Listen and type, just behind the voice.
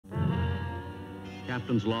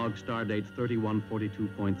Captain's log, stardate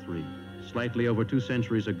 3142.3. Slightly over 2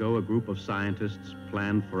 centuries ago, a group of scientists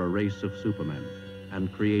planned for a race of supermen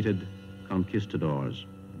and created conquistadors.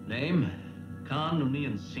 Name? Khan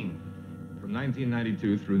Noonien Singh. From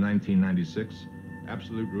 1992 through 1996,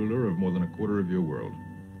 absolute ruler of more than a quarter of your world.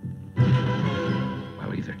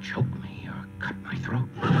 Well, either choke me or cut my throat.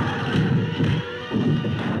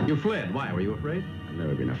 You fled. Why? Were you afraid? I've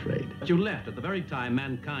never been afraid. But you left at the very time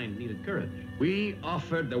mankind needed courage. We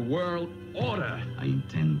offered the world order. I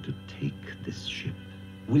intend to take this ship.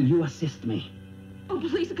 Will you assist me? Oh,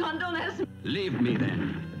 please, Khan, don't ask me. Leave me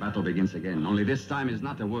then. The battle begins again. Only this time is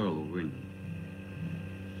not a whirlwind.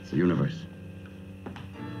 It's a universe.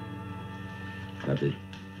 Daddy,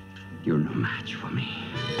 you're no match for me.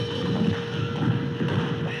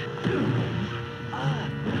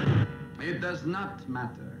 It does not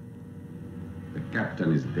matter. The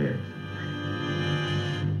captain is dead.